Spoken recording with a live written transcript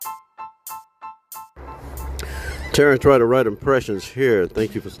Terrence Writer, Right Impressions here.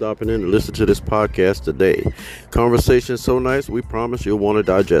 Thank you for stopping in and listening to this podcast today. Conversation so nice, we promise you'll want to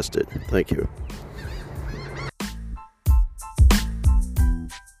digest it. Thank you.